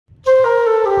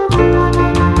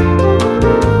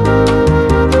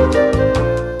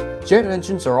Jet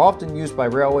engines are often used by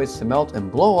railways to melt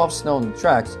and blow off snow on the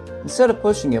tracks instead of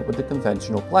pushing it with the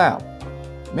conventional plow.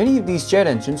 Many of these jet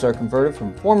engines are converted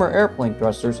from former airplane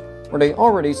thrusters where they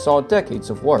already saw decades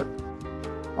of work.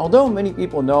 Although many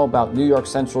people know about New York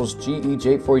Central's GE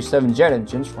J47 jet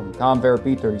engines from Convair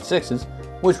B36s,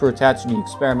 which were attached to the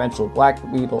experimental Black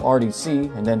Beetle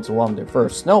RDC and then to one of their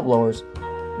first snowblowers,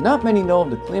 not many know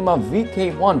of the Klima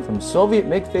VK1 from Soviet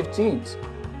MiG-15s,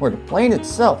 where the plane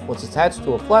itself was attached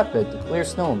to a flatbed to clear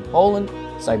snow in Poland,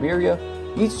 Siberia,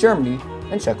 East Germany,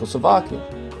 and Czechoslovakia.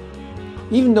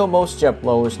 Even though most jet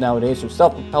blowers nowadays are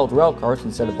self-propelled railcars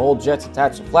instead of old jets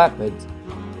attached to flatbeds,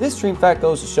 this extreme fact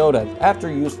goes to show that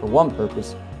after used for one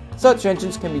purpose, such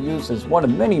engines can be used as one of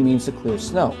many means to clear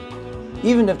snow,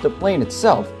 even if the plane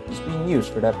itself is being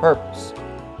used for that purpose.